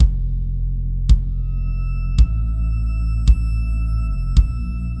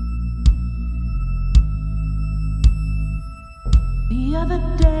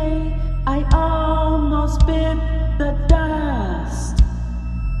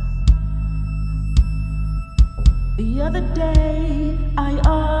The other day I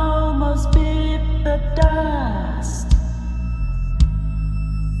almost bit the dust.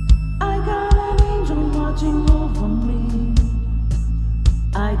 I got an angel watching over me.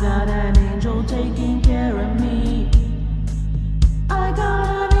 I got an angel taking care of me. I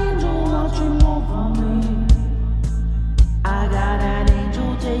got an angel watching over me. I got an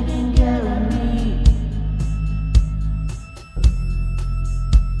angel taking care of me.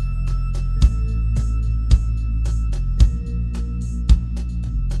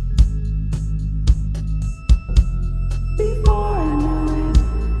 Before I knew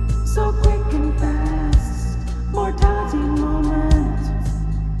it, so quick and fast, mortality moment.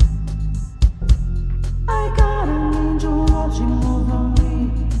 I got an angel watching over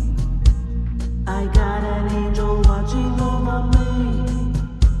me. I got an angel watching over me.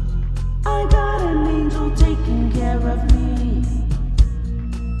 I got an angel taking care of me.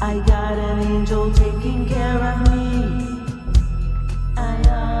 I got an angel taking care of me.